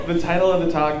The title of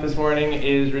the talk this morning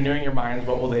is Renewing Your Minds,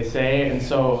 What Will They Say? And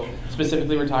so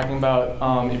specifically we're talking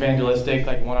about evangelistic,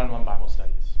 like one-on-one Bible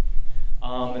studies.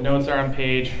 The notes are on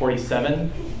page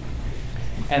 47.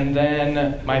 And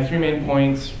then my three main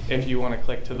points, if you want to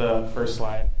click to the first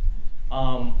slide.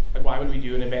 Like why would we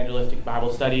do an evangelistic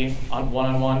Bible study on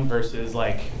one-on-one versus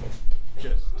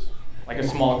just like a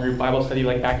small group Bible study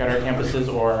like back at our campuses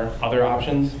or other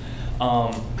options?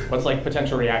 What's like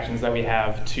potential reactions that we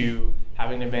have to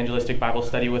having an evangelistic Bible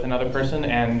study with another person,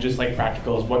 and just like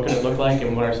practicals, what could it look like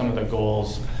and what are some of the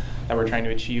goals that we're trying to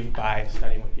achieve by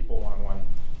studying with people one-on-one.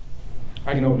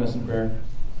 I can open us in prayer.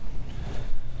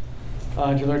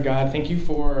 Dear Lord God, thank you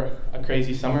for a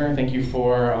crazy summer. Thank you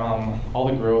for all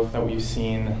the growth that we've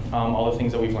seen, all the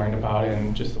things that we've learned about,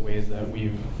 and just the ways that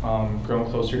we've grown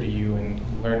closer to you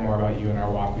and learned more about you in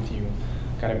our walk with you.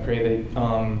 God, I pray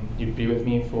that you'd be with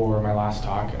me for my last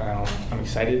talk. I'm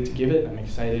excited to give it. I'm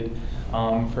excited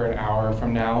for an hour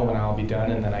from now when I'll be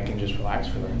done, and then I can just relax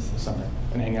for the rest of the summer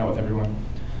and hang out with everyone.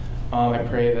 I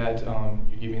pray that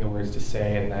you give me the words to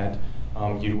say, and that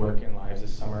you'd work in lives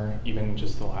this summer, even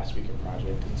just the last week of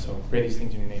project. And so pray these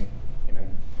things in your name.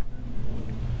 Amen.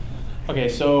 Okay,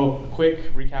 so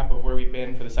quick recap of where we've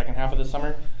been for the second half of the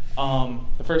summer.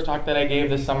 The first talk that I gave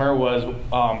this summer was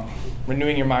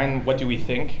Renewing Your Mind, What Do We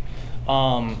Think?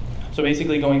 So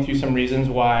basically going through some reasons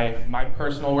why my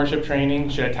personal worship training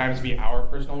should at times be our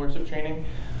personal worship training.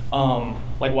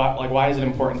 Why is it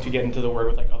important to get into the Word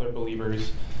with like other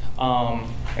believers?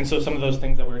 And so some of those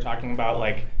things that we were talking about,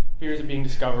 like fears of being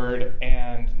discovered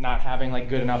and not having like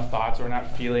good enough thoughts or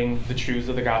not feeling the truths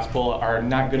of the gospel, are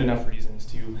not good enough reasons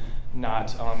to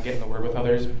not get in the Word with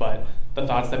others. But the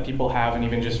thoughts that people have, and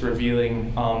even just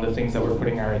revealing the things that we're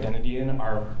putting our identity in,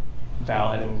 are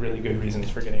valid and really good reasons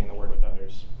for getting in the Word with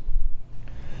others.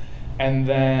 And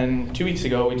then 2 weeks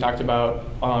ago, we talked about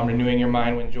renewing your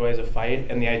mind when joy is a fight,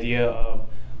 and the idea of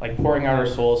like pouring out our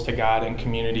souls to God in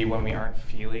community when we aren't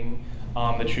feeling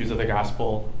the truths of the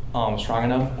gospel strong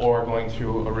enough, or going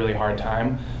through a really hard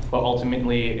time, but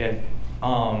ultimately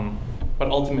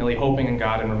hoping in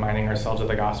God and reminding ourselves of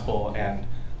the gospel and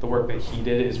the work that He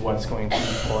did is what's going to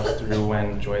pull us through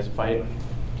when joy is a fight.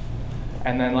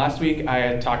 And then last week I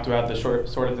had talked about the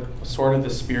sword of the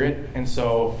Spirit, and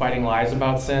so fighting lies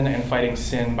about sin and fighting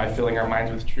sin by filling our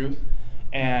minds with truth,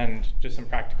 and just some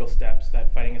practical steps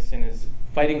that fighting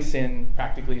sin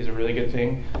practically is a really good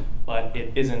thing, but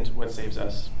it isn't what saves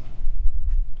us.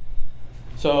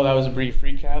 So that was a brief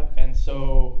recap, and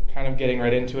so kind of getting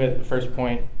right into it, the first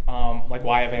point,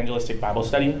 why evangelistic Bible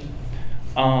study.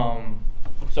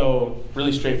 So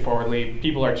really straightforwardly,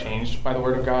 people are changed by the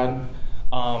Word of God.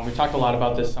 We've talked a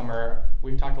lot this summer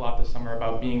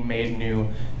about being made new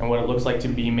and what it looks like to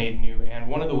be made new. And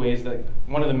one of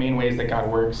the main ways that God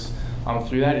works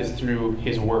through that is through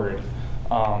His Word.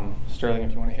 Sterling,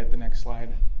 if you want to hit the next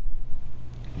slide.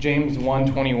 James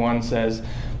 1:21 says,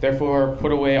 "Therefore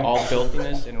put away all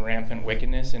filthiness and rampant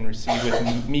wickedness, and receive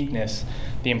with meekness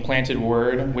the implanted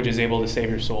word, which is able to save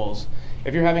your souls."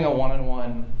 If you're having a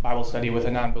one-on-one Bible study with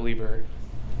a non-believer,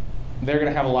 they're going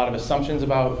to have a lot of assumptions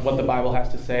about what the Bible has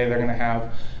to say. They're going to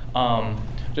have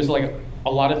just like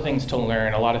a lot of things to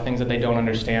learn, a lot of things that they don't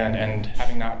understand, and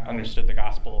having not understood the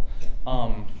gospel.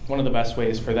 One of the best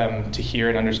ways for them to hear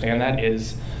and understand that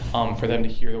is for them to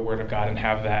hear the Word of God and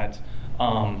have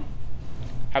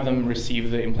them receive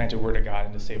the implanted Word of God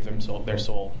and to save their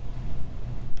soul.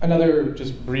 Another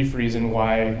just brief reason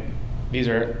why these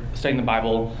are studying the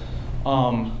Bible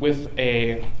with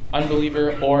a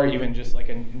unbeliever, or even just like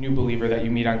a new believer that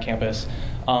you meet on campus.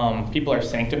 People are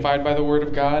sanctified by the Word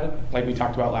of God, like we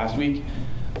talked about last week.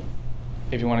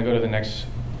 If you want to go to the next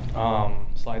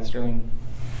slide, Sterling.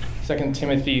 2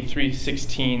 Timothy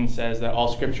 3:16 says that all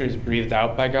Scripture is breathed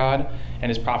out by God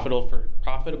and is profitable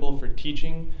for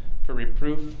teaching, for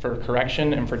reproof, for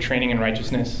correction, and for training in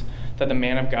righteousness, that the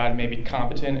man of God may be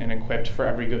competent and equipped for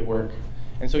every good work.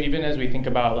 And so even as we think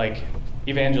about like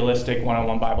evangelistic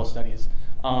one-on-one Bible studies,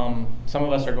 some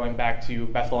of us are going back to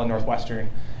Bethel and Northwestern,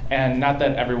 and not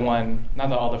that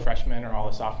all the freshmen or all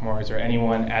the sophomores or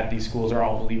anyone at these schools are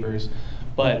all believers,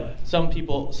 but some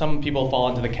people fall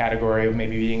into the category of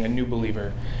maybe being a new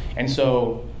believer. And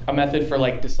so a method for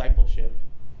like discipleship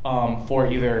for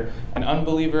either an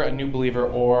unbeliever, a new believer,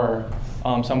 or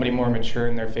somebody more mature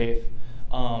in their faith.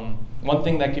 One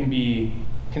thing that can be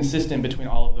consistent between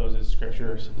all of those is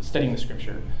Scripture, studying the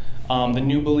Scripture. The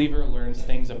new believer learns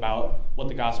things about what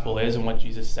the gospel is and what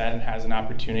Jesus said, and has an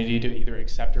opportunity to either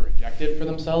accept or reject it for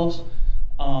themselves.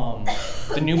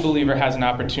 The new believer has an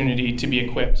opportunity to be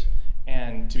equipped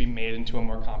and to be made into a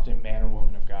more competent man or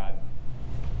woman of God.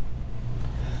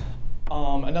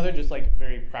 Another just like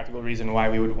very practical reason why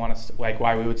we would want to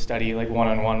why we would study like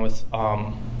one-on-one with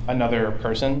another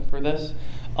person for this.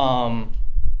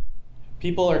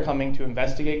 People are coming to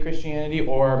investigate Christianity,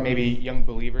 or maybe young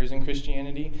believers in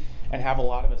Christianity, and have a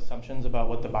lot of assumptions about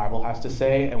what the Bible has to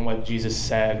say and what Jesus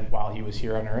said while he was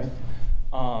here on earth.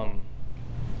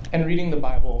 And reading the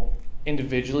Bible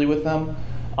individually with them,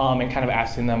 and kind of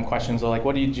asking them questions like,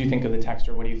 what do you think of the text,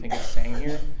 or what do you think it's saying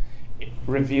here? It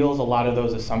reveals a lot of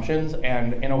those assumptions,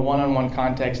 and in a one-on-one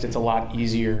context, it's a lot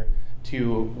easier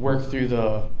to work through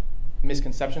the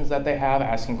misconceptions that they have,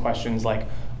 asking questions like,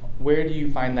 where do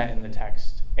you find that in the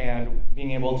text? And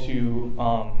being able to,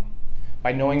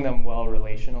 by knowing them well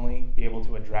relationally, be able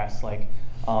to address like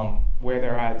where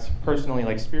they're at personally,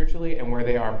 like spiritually, and where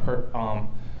they are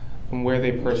and where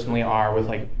they personally are with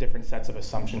like different sets of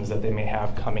assumptions that they may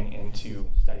have coming into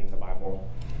studying the Bible.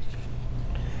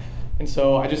 And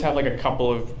so I just have like a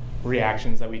couple of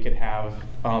reactions that we could have,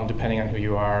 depending on who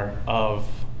you are, of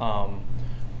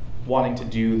wanting to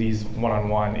do these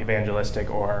one-on-one evangelistic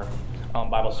or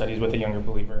Bible studies with a younger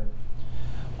believer.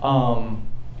 Kind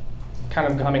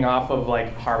of coming off of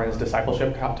like Harmon's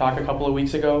discipleship talk a couple of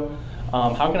weeks ago,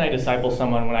 how can I disciple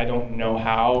someone when I don't know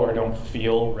how or don't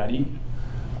feel ready?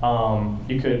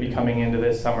 You could be coming into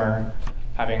this summer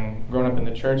having grown up in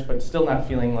the church, but still not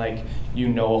feeling like you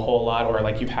know a whole lot or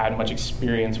like you've had much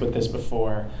experience with this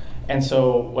before. And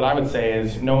so what I would say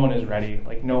is no one is ready.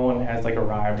 Like no one has like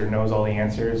arrived or knows all the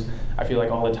answers. I feel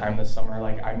like all the time this summer,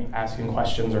 like I'm asking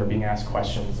questions or being asked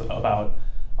questions about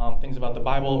things about the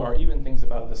Bible, or even things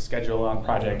about the schedule on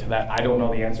project that I don't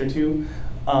know the answer to.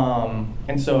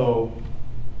 And so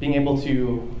being able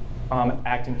to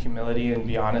act in humility and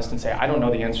be honest and say, I don't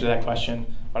know the answer to that question,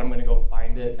 but I'm going to go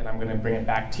find it and I'm going to bring it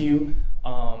back to you.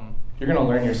 You're going to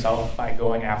learn yourself by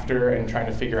going after and trying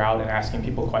to figure out and asking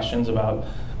people questions about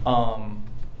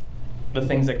the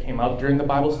things that came up during the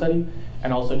Bible study,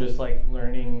 and also just like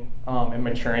learning and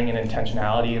maturing in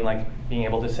intentionality and like being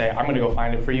able to say, I'm going to go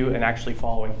find it for you, and actually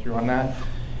following through on that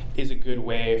is a good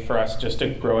way for us just to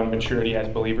grow in maturity as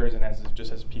believers and as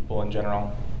people in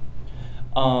general.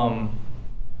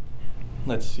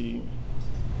 Let's see.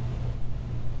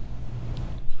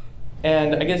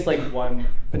 And I guess like one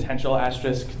potential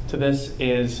asterisk to this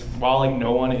is, while like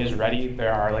no one is ready,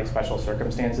 there are like special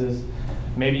circumstances.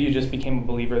 Maybe you just became a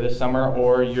believer this summer,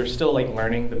 or you're still like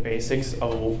learning the basics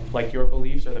of like your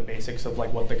beliefs or the basics of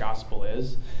like what the gospel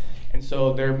is. And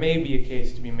so there may be a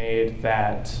case to be made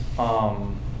that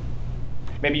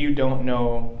maybe you don't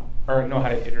know or know how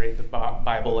to iterate the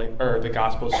Bible or the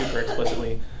gospel super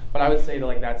explicitly. But I would say to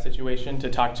like that situation to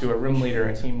talk to a room leader,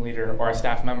 a team leader, or a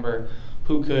staff member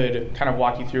who could kind of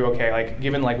walk you through, okay, like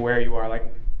given like where you are,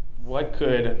 like what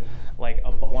could like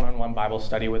a one-on-one Bible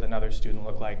study with another student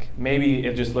look like? Maybe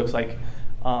it just looks like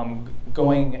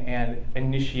going and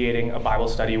initiating a Bible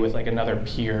study with like another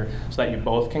peer so that you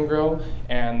both can grow,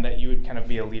 and that you would kind of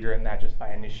be a leader in that just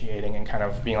by initiating and kind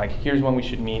of being like, here's when we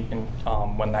should meet and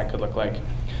when that could look like.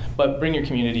 But bring your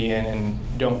community in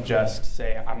and don't just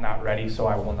say, I'm not ready, so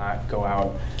I will not go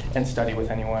out and study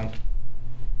with anyone.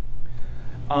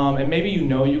 And maybe you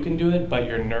know you can do it, but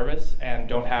you're nervous and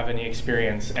don't have any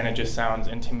experience, and it just sounds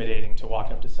intimidating to walk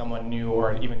up to someone new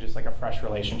or even just like a fresh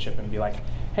relationship and be like,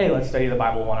 hey, let's study the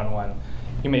Bible one-on-one.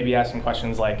 You may be asking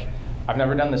questions like, I've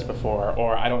never done this before,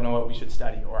 or I don't know what we should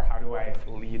study, or how do I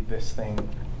lead this thing?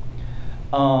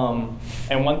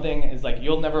 And one thing is like,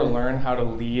 you'll never learn how to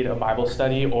lead a Bible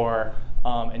study or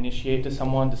initiate to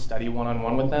someone to study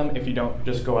one-on-one with them if you don't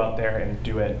just go out there and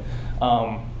do it.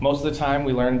 Most of the time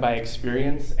we learn by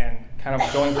experience, and kind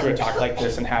of going through a talk like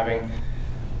this and having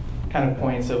kind of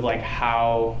points of like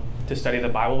how to study the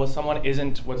Bible with someone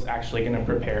isn't what's actually going to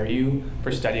prepare you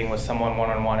for studying with someone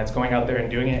one-on-one. It's going out there and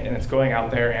doing it, and it's going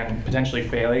out there and potentially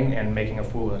failing and making a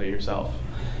fool out of yourself.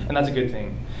 And that's a good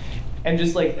thing. And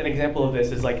just like an example of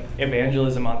this is like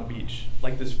evangelism on the beach.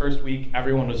 Like this first week,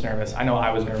 everyone was nervous. I know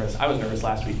I was nervous. I was nervous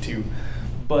last week too.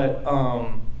 But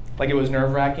like it was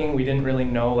nerve-wracking. We didn't really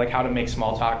know like how to make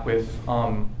small talk with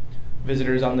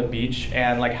visitors on the beach,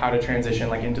 and like how to transition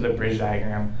like into the bridge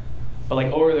diagram. But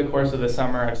like over the course of the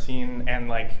summer, I've seen, and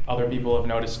like other people have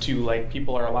noticed too, like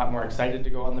people are a lot more excited to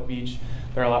go on the beach.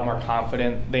 They're a lot more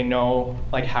confident. They know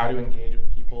like how to engage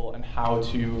with people and how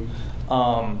to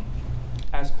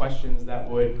ask questions that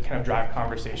would kind of drive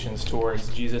conversations towards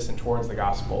Jesus and towards the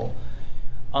gospel.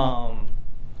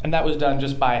 And that was done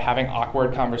just by having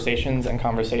awkward conversations and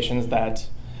conversations that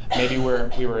maybe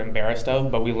we were embarrassed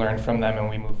of, but we learned from them and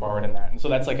we move forward in that. And so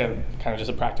that's like a kind of just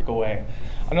a practical way.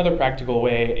 Another practical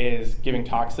way is giving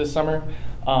talks this summer.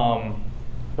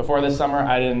 before this summer,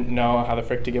 I didn't know how the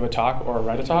frick to give a talk or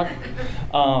write a talk.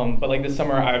 But like this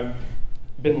summer, I've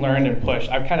been learned and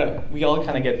pushed. We all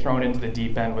kind of get thrown into the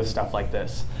deep end with stuff like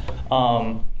this.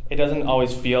 It doesn't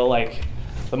always feel like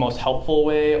the most helpful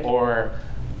way or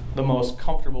the most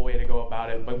comfortable way to go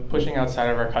about it, but pushing outside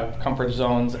of our comfort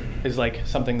zones is like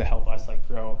something to help us like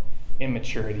grow in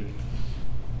maturity.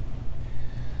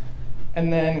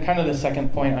 And then kind of the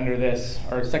second point under this,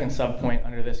 or second sub-point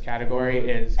under this category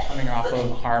is coming off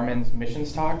of Harmon's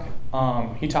missions talk.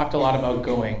 He talked a lot about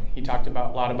going. He talked a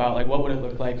lot about like what would it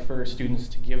look like for students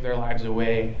to give their lives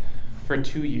away for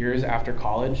 2 years after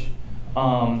college.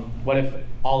 What if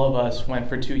all of us went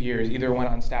for 2 years, either went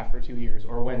on staff for 2 years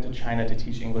or went to China to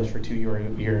teach English for 2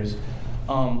 years?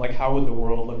 Like how would the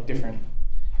world look different?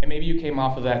 And maybe you came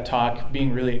off of that talk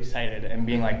being really excited and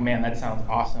being like, man, that sounds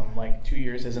awesome. Like 2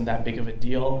 years isn't that big of a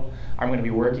deal. I'm going to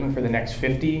be working for the next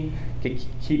 50.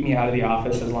 Keep me out of the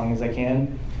office as long as I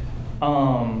can.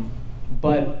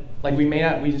 But like we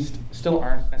just still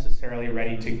aren't necessarily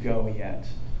ready to go yet.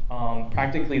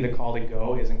 Practically the call to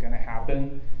go isn't going to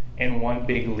happen in one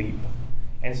big leap.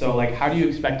 And so like how do you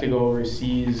expect to go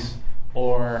overseas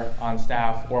or on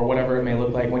staff or whatever it may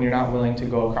look like when you're not willing to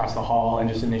go across the hall and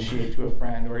just initiate to a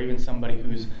friend or even somebody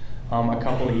who's a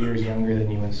couple of years younger than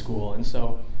you in school? And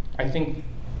so I think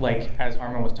like as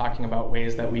Harmon was talking about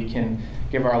ways that we can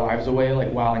give our lives away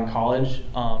like while in college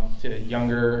to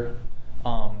younger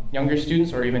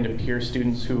students or even to peer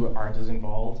students who aren't as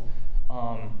involved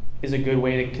is a good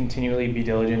way to continually be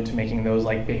diligent to making those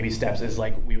like baby steps as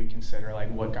like we would consider like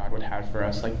what God would have for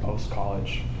us like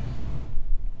post-college.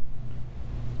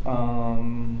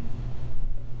 And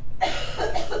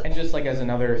just like as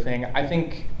another thing, I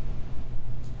think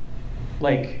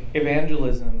like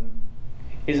evangelism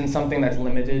isn't something that's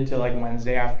limited to like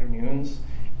Wednesday afternoons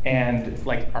and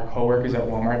like our coworkers at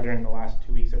Walmart during the last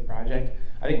 2 weeks of project.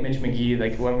 I think Mitch McGee,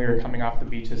 like when we were coming off the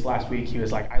beaches last week, he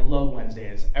was like, I love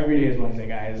Wednesdays. Every day is Wednesday,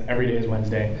 guys. Every day is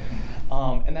Wednesday.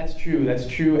 And that's true. That's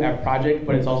true at project,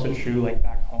 but it's also true like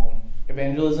back home.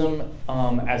 Evangelism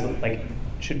as like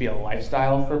should be a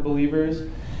lifestyle for believers,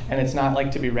 and it's not like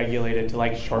to be regulated to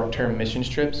like short-term mission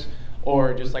trips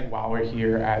or just like while we're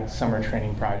here at summer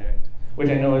training project, which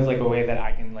I know is like a way that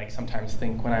I can like sometimes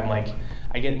think when I'm like,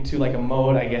 I get into like a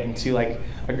mode, I get into like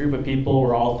a group of people,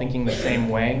 we're all thinking the same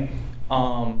way.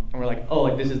 And we're like, oh,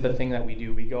 like this is the thing that we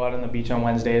do. We go out on the beach on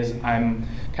Wednesdays. I'm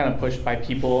kind of pushed by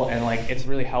people, and like it's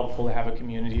really helpful to have a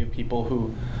community of people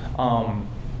who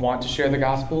want to share the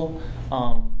gospel.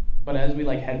 But as we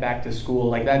like head back to school,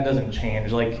 like that doesn't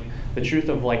change. Like the truth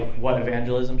of like what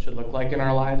evangelism should look like in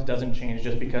our lives doesn't change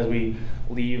just because we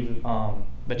leave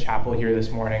the chapel here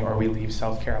this morning or we leave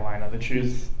South Carolina. The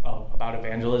truths about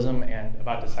evangelism and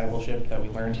about discipleship that we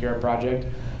learned here at Project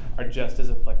are just as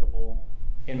applicable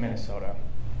in Minnesota.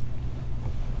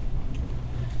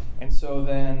 And so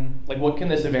then, like, what can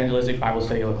this evangelistic Bible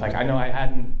study look like? I know I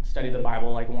hadn't studied the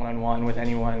Bible like one-on-one with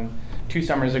anyone 2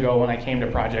 summers ago when I came to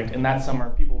Project, and that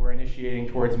summer people were initiating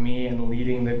towards me and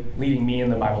leading me in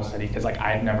the Bible study because like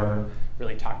I had never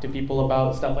really talked to people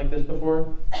about stuff like this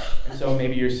before. And so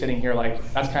maybe you're sitting here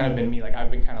like, that's kind of been me, like I've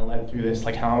been kind of led through this,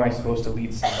 like how am I supposed to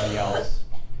lead somebody else?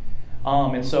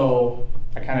 And so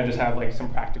I kind of just have like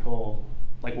some practical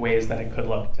like ways that it could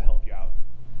look to help you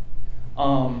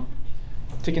out.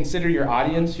 To consider your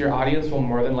audience will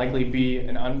more than likely be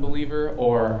an unbeliever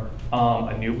or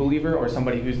a new believer or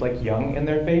somebody who's like young in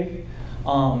their faith.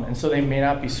 And so they may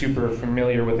not be super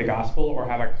familiar with the gospel or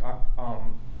have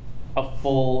a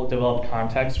full developed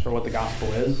context for what the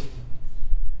gospel is.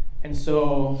 And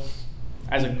so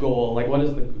as a goal, like what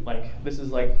is the, like this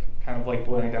is like kind of like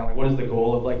boiling down, like what is the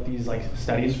goal of like these like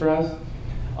studies for us?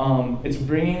 It's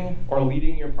bringing or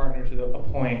leading your partner to a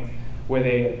point where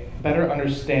they better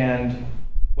understand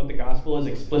what the gospel is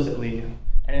explicitly,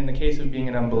 and in the case of being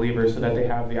an unbeliever, so that they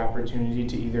have the opportunity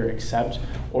to either accept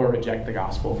or reject the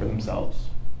gospel for themselves.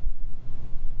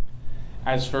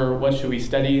 As for what should we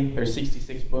study, there's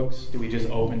 66 books. Do we just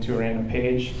open to a random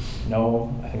page?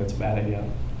 No, I think that's a bad idea.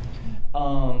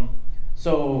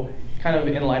 So kind of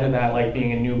in light of that, like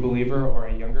being a new believer or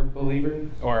a younger believer,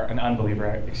 or an unbeliever,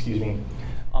 excuse me,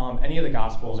 any of the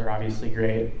Gospels are obviously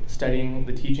great. Studying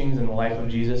the teachings and the life of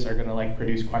Jesus are going to like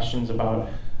produce questions about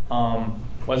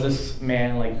was this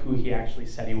man like who he actually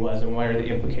said he was, and what are the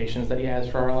implications that he has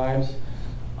for our lives.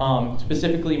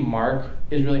 Specifically, Mark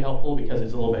is really helpful because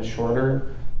it's a little bit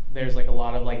shorter. There's like a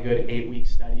lot of like good 8-week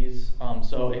studies,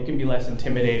 so it can be less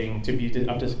intimidating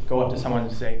to go up to someone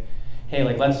and say, hey,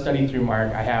 like let's study through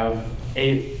Mark. I have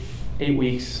 8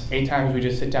 weeks, 8 times we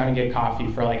just sit down and get coffee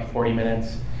for like 40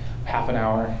 minutes. half an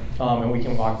hour, and we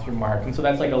can walk through Mark. And so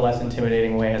that's like a less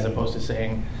intimidating way as opposed to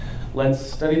saying, let's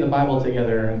study the Bible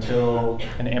together until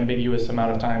an ambiguous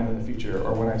amount of time in the future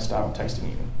or when I stop texting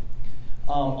you.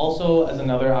 Also, as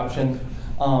another option,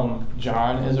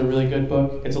 John is a really good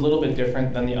book. It's a little bit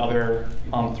different than the other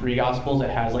 3 Gospels. It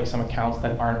has like some accounts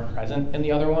that aren't present in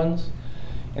the other ones.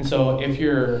 And so if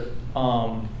you're,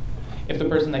 if the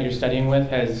person that you're studying with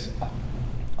has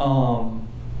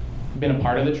been a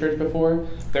part of the church before,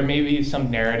 there may be some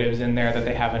narratives in there that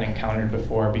they haven't encountered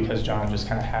before because John just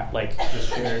kind of just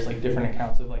shares like different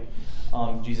accounts of like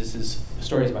Jesus's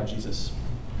stories about Jesus.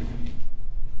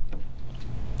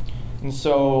 And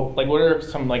so, like, what are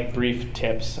some like brief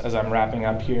tips as I'm wrapping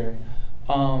up here?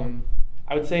 I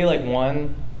would say like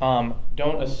one,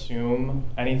 don't assume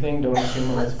anything. Don't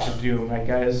assume what's to do, right,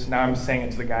 guys? Now I'm saying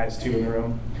it to the guys too in the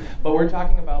room, but we're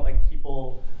talking about like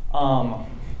people.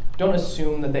 Don't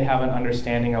assume that they have an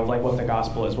understanding of like what the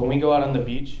gospel is. When we go out on the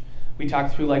beach, we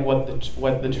talk through like what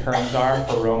the terms are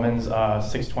for Romans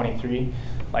 6:23.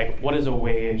 Like, what is a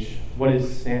wage? What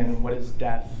is sin? What is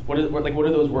death? What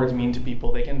do those words mean to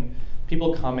people?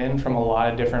 People come in from a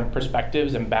lot of different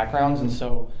perspectives and backgrounds, and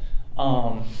so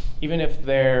even if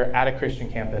they're at a Christian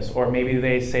campus, or maybe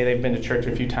they say they've been to church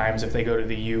a few times if they go to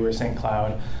the U or St.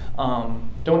 Cloud,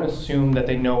 don't assume that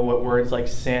they know what words like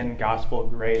sin, gospel,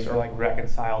 grace, or like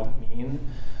reconciled mean.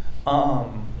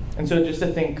 And so just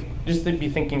to be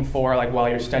thinking for like while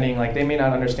you're studying, like they may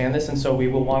not understand this, and so we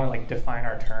will want to like define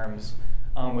our terms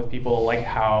with people like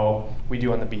how we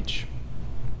do on the beach.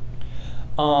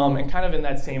 And kind of in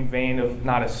that same vein of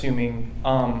not assuming,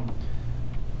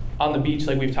 on the beach,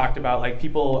 like we've talked about, like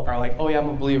people are like, oh yeah, I'm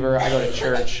a believer, I go to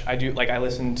church, I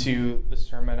listen to the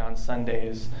sermon on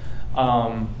Sundays,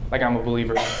 like I'm a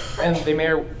believer. And they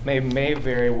may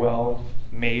very well,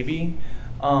 maybe,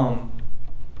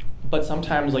 but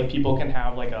sometimes like people can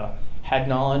have like a head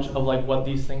knowledge of like what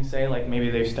these things say, like maybe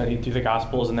they've studied through the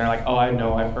Gospels and they're like, oh, I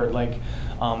know, I've heard like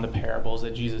the parables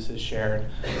that Jesus has shared,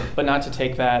 but not to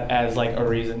take that as like a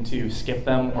reason to skip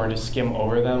them or to skim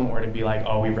over them or to be like,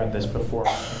 oh, we've read this before,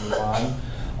 and move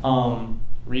on.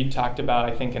 Reed talked about,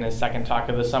 I think in his second talk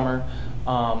of the summer,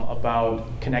 about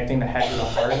connecting the head to the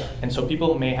heart, and so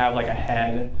people may have like a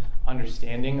head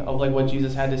understanding of like what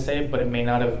Jesus had to say, but it may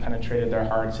not have penetrated their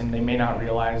hearts, and they may not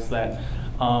realize that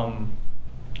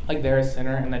like they're a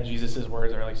sinner and that Jesus'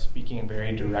 words are like speaking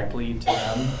very directly to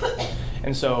them.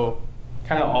 And so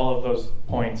kind of all of those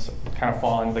points kind of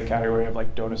fall into the category of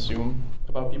like don't assume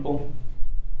about people.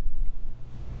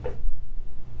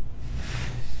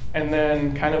 And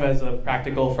then kind of as a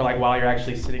practical for like while you're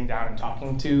actually sitting down and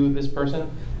talking to this person,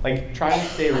 like try to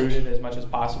stay rooted as much as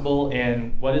possible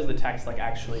in what is the text like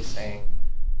actually saying.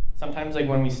 Sometimes like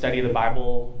when we study the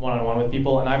Bible one-on-one with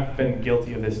people, and I've been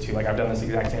guilty of this too, like I've done this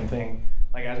exact same thing,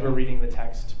 like as we're reading the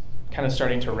text, kind of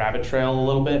starting to rabbit trail a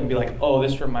little bit and be like, oh,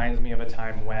 this reminds me of a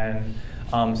time when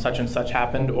such and such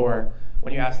happened, or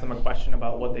when you ask them a question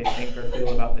about what they think or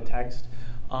feel about the text,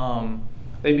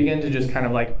 they begin to just kind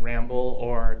of like ramble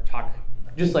or talk,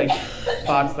 just like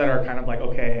thoughts that are kind of like,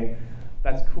 okay,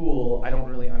 that's cool, I don't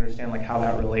really understand like how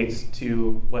that relates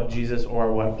to what Jesus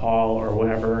or what Paul or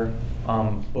whatever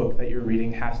book that you're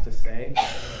reading has to say.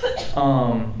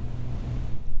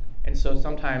 And so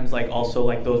sometimes like also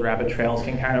like those rabbit trails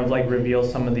can kind of like reveal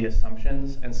some of the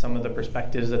assumptions and some of the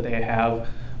perspectives that they have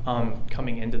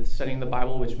coming into studying the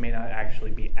Bible, which may not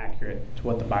actually be accurate to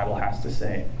what the Bible has to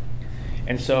say.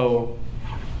 And so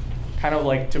kind of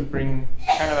like to bring,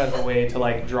 kind of as a way to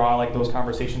like draw like those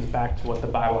conversations back to what the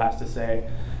Bible has to say.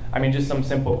 I mean, just some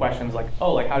simple questions like,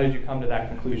 oh, like how did you come to that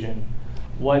conclusion?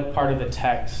 What part of the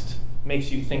text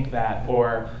makes you think that?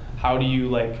 Or how does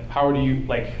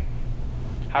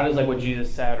like what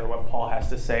Jesus said or what Paul has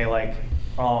to say like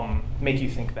make you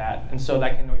think that? And so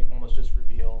that can almost just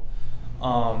reveal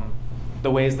the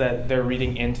ways that they're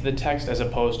reading into the text as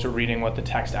opposed to reading what the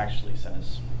text actually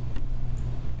says.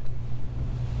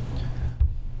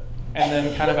 And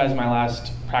then kind of as my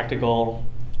last practical,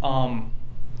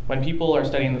 when people are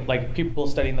studying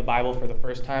the Bible for the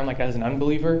first time, like as an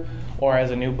unbeliever or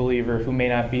as a new believer who may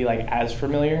not be like as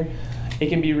familiar, it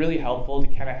can be really helpful to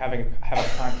kind of have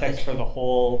a context for the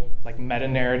whole like meta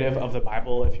narrative of the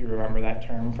Bible, if you remember that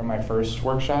term from my first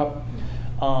workshop.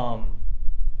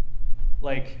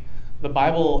 Like the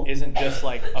Bible isn't just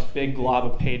like a big glob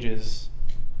of pages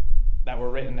that were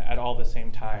written at all the same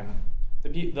time.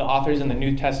 The authors in the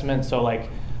New Testament, so like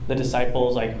the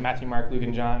disciples like Matthew, Mark, Luke,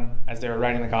 and John, as they were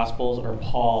writing the Gospels, or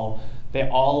Paul, they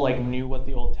all like knew what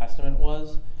the Old Testament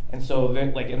was. And so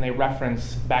they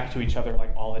reference back to each other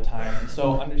like all the time. And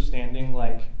so understanding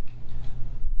like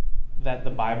that the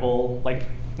Bible, like,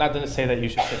 not to say that you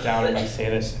should sit down and like say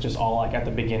this just all like at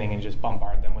the beginning and just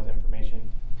bombard them with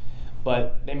information,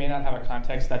 but they may not have a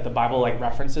context that the Bible like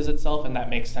references itself, and that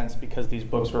makes sense because these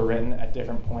books were written at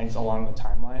different points along the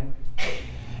timeline.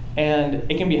 And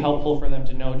it can be helpful for them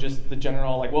to know just the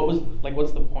general, like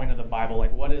what's the point of the Bible?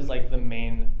 Like what is like the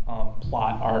main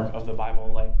plot arc of the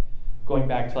Bible? Like going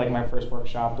back to like my first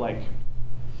workshop, like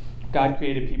God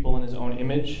created people in his own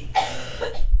image.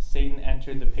 Satan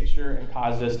entered the picture and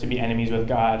caused us to be enemies with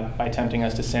God by tempting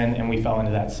us to sin, and we fell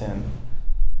into that sin.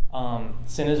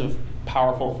 Sin is a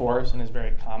powerful force and is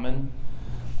very common.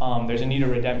 There's a need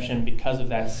of redemption because of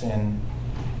that sin.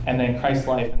 And then Christ's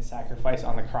life and sacrifice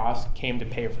on the cross came to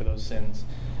pay for those sins.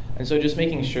 And so just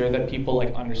making sure that people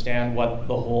like understand what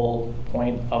the whole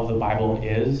point of the Bible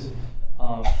is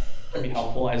can be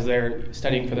helpful as they're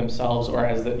studying for themselves, or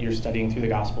as you're studying through the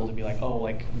gospel to be like, oh,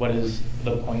 like what is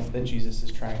the point that Jesus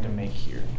is trying to make here?